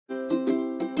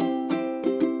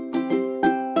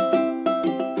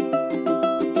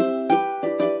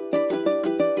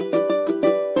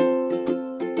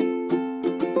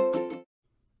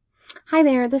Hi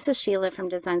there, this is Sheila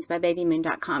from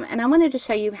designsbybabymoon.com, and I wanted to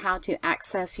show you how to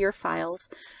access your files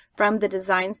from the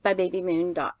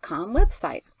designsbybabymoon.com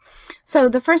website. So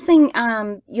the first thing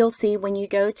you'll see when you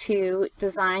go to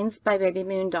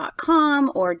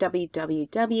designsbybabymoon.com or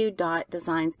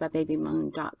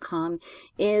www.designsbybabymoon.com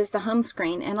is the home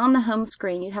screen, and on the home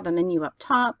screen you have a menu up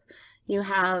top. You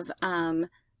have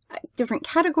different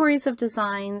categories of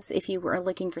designs. If you were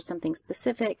looking for something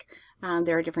specific,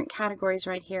 there are different categories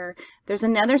right here. There's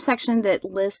another section that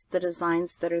lists the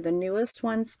designs that are the newest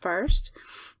ones first,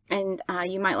 and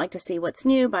you might like to see what's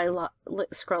new by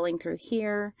scrolling through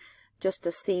here just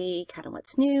to see kind of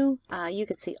what's new. You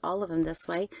could see all of them this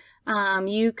way.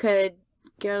 You could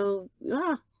go,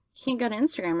 can't go to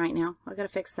Instagram right now. I've got to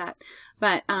fix that.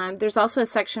 But there's also a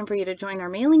section for you to join our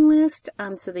mailing list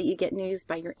so that you get news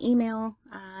by your email,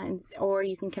 or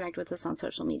you can connect with us on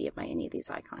social media by any of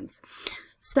these icons.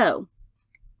 So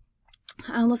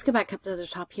let's go back up to the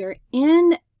top here.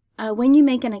 When you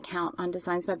make an account on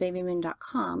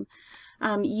designsbybabymoon.com,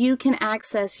 you can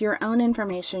access your own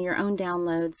information, your own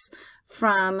downloads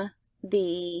from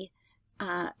the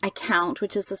account,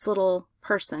 which is this little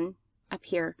person up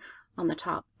here on the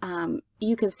top.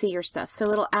 You can see your stuff.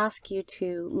 So it'll ask you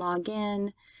to log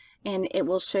in, and it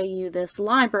will show you this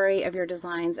library of your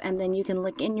designs, and then you can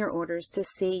look in your orders to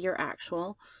see your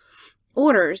actual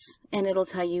orders, and it'll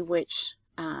tell you which,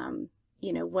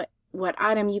 you know, what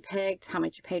item you picked, how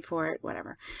much you paid for it,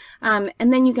 whatever. And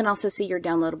then you can also see your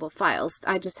downloadable files.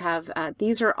 I just have,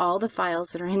 these are all the files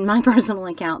that are in my personal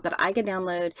account that I could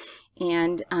download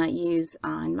and use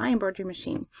on my embroidery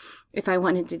machine if I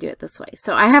wanted to do it this way.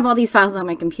 So I have all these files on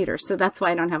my computer, so that's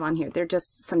why I don't have on here. They're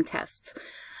just some tests.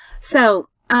 So,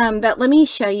 but let me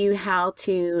show you how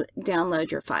to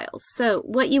download your files. So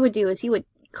what you would do is you would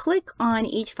click on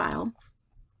each file,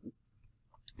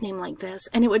 name like this,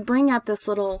 and it would bring up this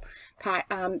little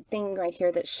thing right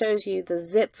here that shows you the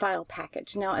zip file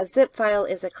package. Now, a zip file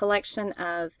is a collection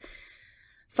of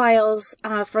files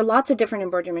for lots of different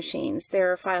embroidery machines.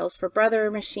 There are files for Brother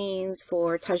machines,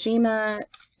 for Tajima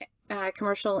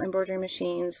commercial embroidery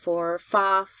machines, for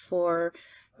Pfaff, for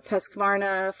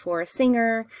Husqvarna, for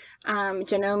Singer,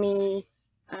 Janome,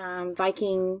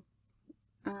 Viking,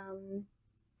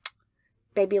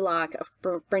 Baby Lock,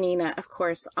 Bernina, of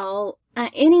course, all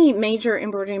any major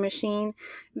embroidery machine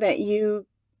that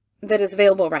is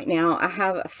available right now. I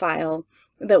have a file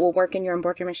that will work in your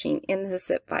embroidery machine in the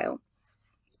zip file.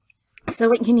 So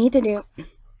what you need to do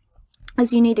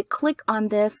is you need to click on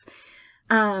this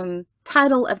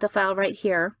title of the file right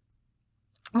here.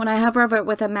 When I hover over it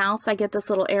with a mouse, I get this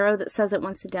little arrow that says it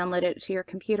wants to download it to your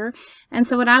computer. And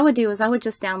so what I would do is I would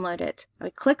just download it. I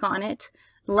would click on it,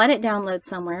 let it download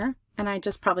somewhere, and I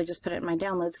probably just put it in my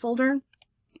downloads folder.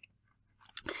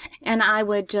 And I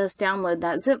would just download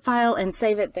that zip file and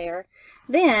save it there.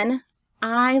 Then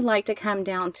I like to come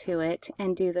down to it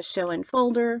and do the show in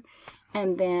folder.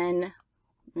 And then,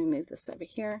 let me move this over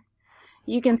here.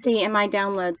 You can see in my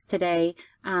downloads today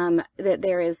that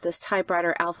there is this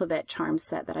typewriter alphabet charm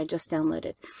set that I just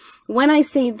downloaded. When I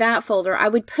see that folder, I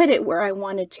would put it where I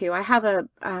wanted to. I have a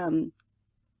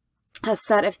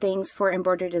set of things for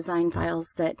embroidery design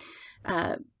files that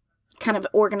kind of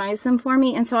organize them for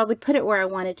me, and so I would put it where I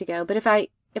wanted to go. But if I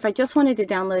just wanted to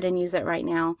download and use it right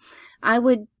now, I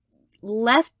would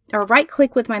left or right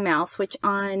click with my mouse, which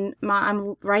I'm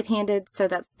right-handed, so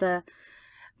that's the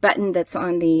button that's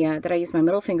on the that I use my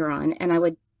middle finger on, and I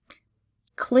would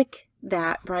click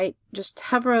that, right, just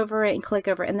hover over it and click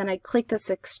over it, and then I'd click this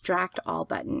extract all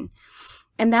button,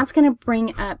 and that's going to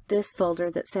bring up this folder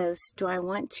that says, do I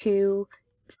want to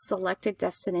select a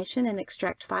destination and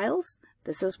extract files?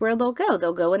 This is where they'll go.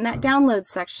 They'll go in that download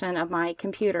section of my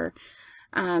computer,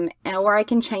 or I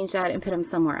can change that and put them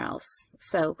somewhere else.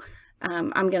 So I'm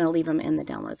going to leave them in the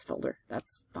downloads folder.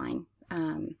 That's fine.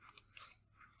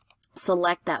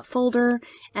 Select that folder,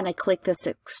 and I click this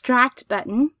extract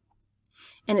button,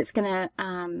 and it's going to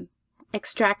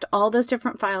extract all those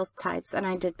different files types, and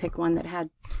I did pick one that had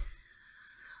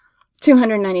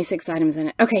 296 items in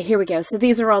it. Okay, here we go. So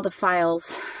these are all the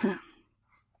files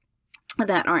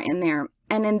that are in there.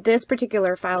 And in this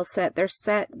particular file set, they're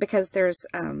set because there's,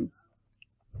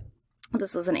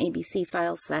 this is an ABC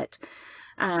file set.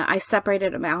 I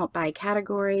separated them out by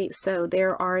category. So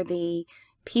there are the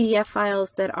PDF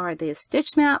files that are the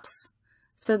stitch maps,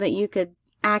 so that you could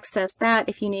access that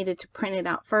if you needed to print it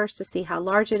out first to see how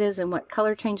large it is and what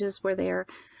color changes were there.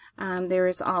 There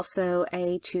is also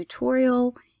a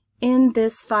tutorial in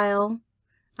this file.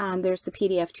 There's the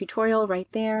PDF tutorial right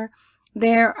there.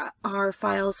 There are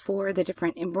files for the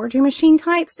different embroidery machine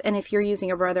types, and if you're using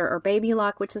a Brother or Baby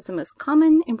Lock, which is the most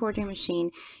common embroidery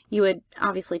machine, you would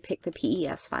obviously pick the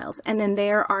PES files. And then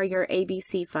there are your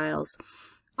ABC files.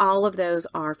 All of those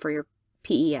are for your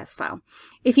PES file.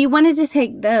 If you wanted to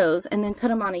take those and then put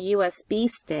them on a USB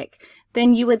stick,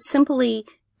 then you would simply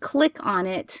click on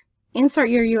it, insert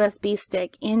your USB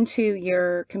stick into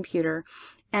your computer,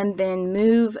 and then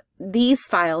move these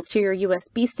files to your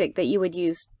USB stick that you would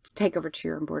use to take over to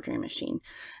your embroidery machine.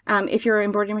 If your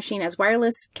embroidery machine has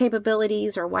wireless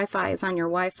capabilities or Wi-Fi is on your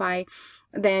Wi-Fi,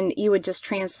 then you would just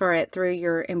transfer it through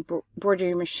your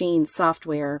embroidery machine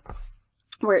software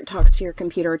where it talks to your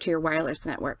computer or to your wireless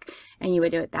network, and you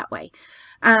would do it that way.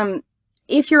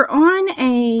 If you're on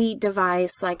a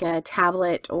device like a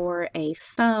tablet or a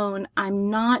phone, I'm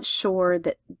not sure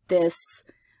that this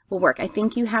will work. I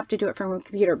think you have to do it from a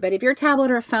computer, but if your tablet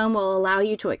or phone will allow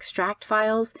you to extract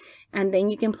files, and then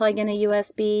you can plug in a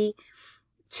USB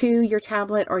to your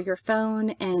tablet or your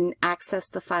phone and access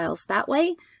the files that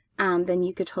way, then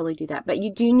you could totally do that. But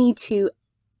you do need to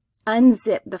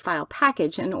unzip the file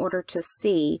package in order to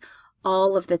see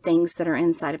all of the things that are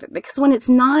inside of it, because when it's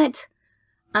not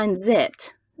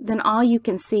unzipped, then all you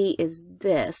can see is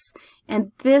this,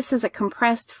 and this is a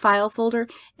compressed file folder,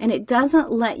 and it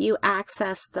doesn't let you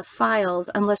access the files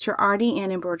unless you're already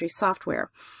in embroidery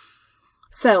software.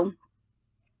 So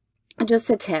just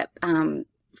a tip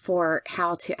for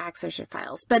how to access your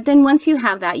files. But then once you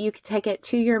have that, you can take it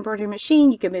to your embroidery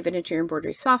machine, you can move it into your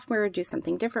embroidery software, do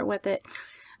something different with it.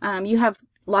 You have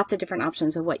lots of different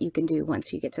options of what you can do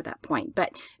once you get to that point,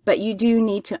 but you do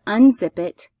need to unzip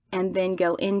it and then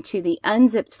go into the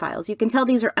unzipped files. You can tell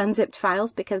these are unzipped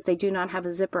files because they do not have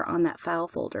a zipper on that file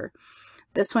folder.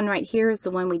 This one right here is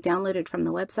the one we downloaded from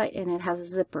the website, and it has a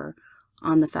zipper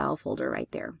on the file folder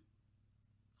right there.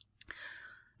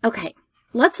 Okay,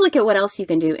 let's look at what else you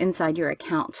can do inside your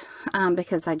account,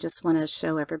 because I just want to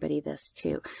show everybody this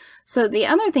too. So the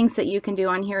other things that you can do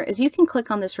on here is you can click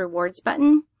on this rewards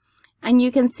button, and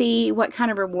you can see what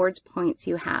kind of rewards points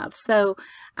you have. So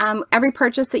every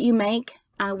purchase that you make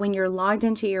when you're logged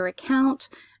into your account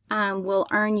will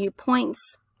earn you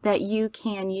points that you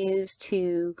can use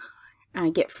to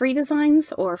get free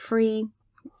designs or free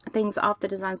things off the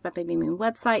Designs by Babymoon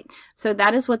website. So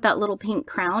that is what that little pink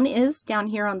crown is down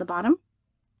here on the bottom.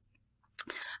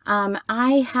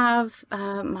 I have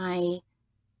my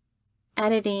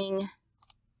editing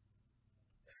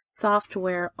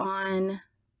software on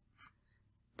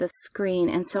the screen,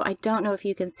 and so I don't know if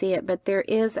you can see it, but there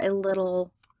is a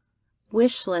little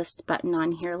wish list button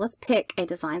on here. Let's pick a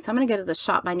design. So I'm going to go to the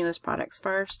Shop My Newest Products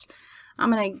first.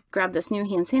 I'm going to grab this new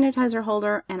hand sanitizer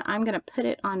holder, and I'm going to put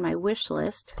it on my wish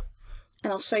list,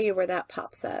 and I'll show you where that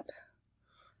pops up.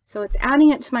 So it's adding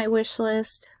it to my wish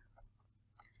list,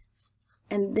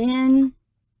 and then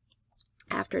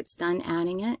after it's done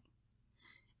adding it,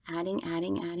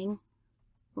 adding,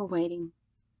 we're waiting.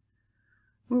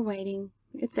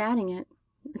 It's adding it.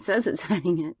 It says it's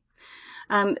adding it.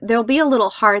 There'll be a little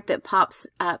heart that pops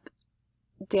up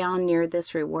down near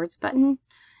this rewards button,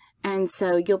 and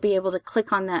so you'll be able to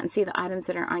click on that and see the items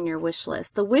that are on your wish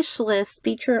list. The wish list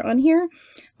feature on here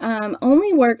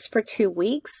only works for 2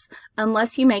 weeks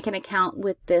unless you make an account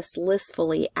with this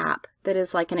Listfully app that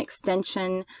is like an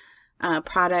extension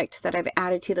product that I've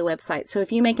added to the website. So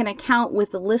if you make an account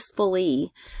with the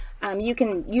Listfully, you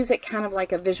can use it kind of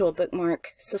like a visual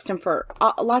bookmark system for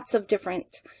lots of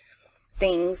different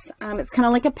things. It's kind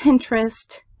of like a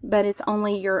Pinterest, but it's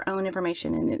only your own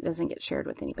information and it doesn't get shared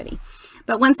with anybody.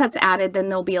 But once that's added, then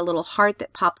there'll be a little heart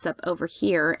that pops up over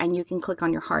here, and you can click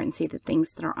on your heart and see the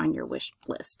things that are on your wish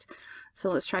list.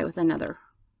 So let's try with another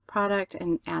product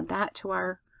and add that to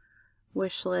our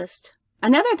wish list.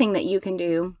 Another thing that you can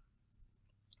do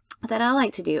that I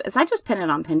like to do is I just pin it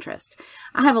on Pinterest.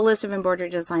 I have a list of embroidery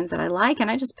designs that I like, and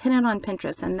I just pin it on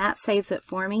Pinterest, and that saves it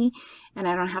for me, and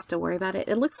I don't have to worry about it.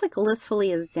 It looks like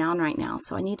Listfully is down right now,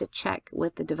 so I need to check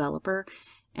with the developer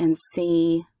and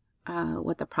see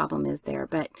what the problem is there.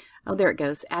 But oh, there it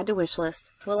goes. Add to wish list.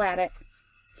 We'll add it.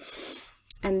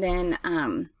 And then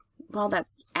while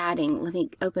that's adding, let me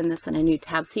open this in a new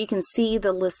tab so you can see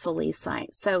the Listfully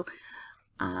site. So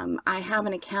I have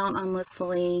an account on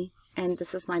Listfully, and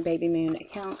this is my Babymoon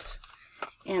account,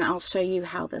 and I'll show you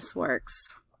how this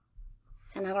works.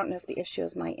 And I don't know if the issue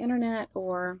is my internet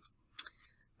or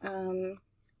it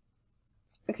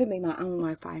could be my own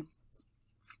Wi-Fi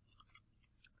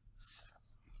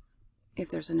if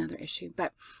there's another issue,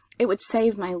 but it would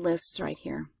save my lists right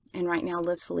here, and right now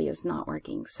Listfully is not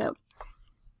working, so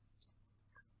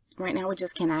right now we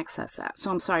just can't access that.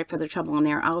 So I'm sorry for the trouble on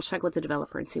there. I'll check with the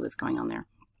developer and see what's going on there.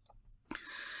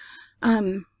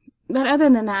 But other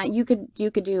than that, you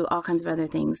could do all kinds of other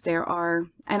things. There are,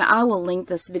 and I will link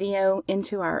this video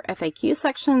into our FAQ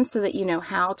section so that you know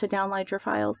how to download your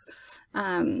files.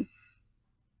 And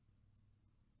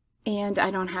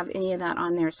I don't have any of that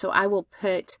on there, so I will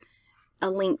put a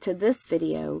link to this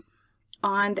video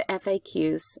on the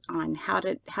FAQs on how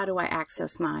do I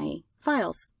access my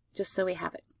files, just so we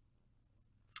have it.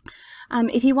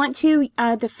 If you want to,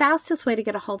 the fastest way to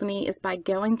get a hold of me is by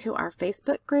going to our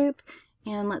Facebook group.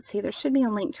 And let's see, there should be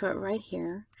a link to it right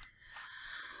here.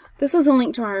 This is a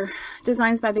link to our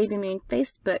Designs by Babymoon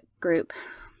Facebook group,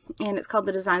 and it's called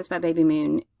the Designs by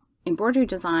Babymoon Embroidery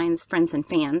Designs Friends and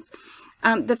Fans.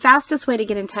 The fastest way to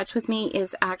get in touch with me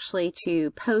is actually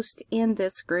to post in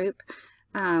this group,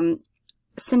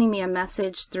 sending me a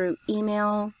message through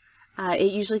email.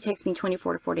 It usually takes me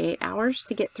 24 to 48 hours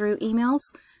to get through emails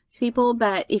to people,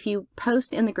 but if you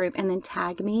post in the group and then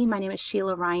tag me, my name is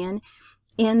Sheila Ryan,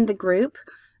 in the group,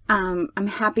 I'm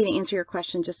happy to answer your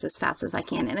question just as fast as I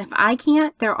can. And if I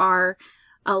can't, there are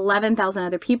 11,000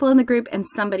 other people in the group, and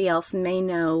somebody else may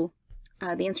know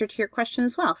the answer to your question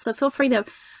as well. So feel free to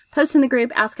post in the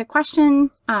group, ask a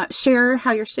question, share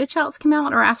how your stitch outs come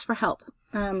out, or ask for help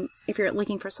if you're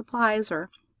looking for supplies or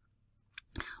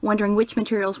wondering which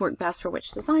materials work best for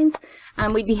which designs.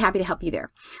 We'd be happy to help you there.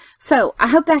 So I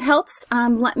hope that helps.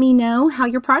 Let me know how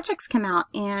your projects come out,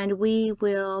 and we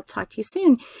will talk to you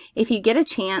soon. If you get a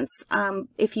chance,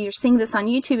 if you're seeing this on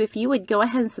YouTube, if you would go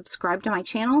ahead and subscribe to my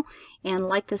channel and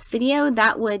like this video,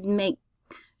 that would make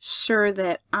sure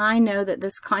that I know that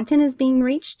this content is being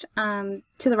reached to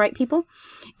the right people,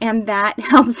 and that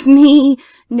helps me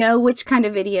know which kind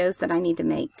of videos that I need to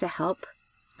make to help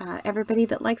everybody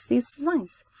that likes these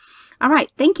designs. All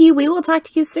right, thank you. We will talk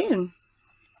to you soon.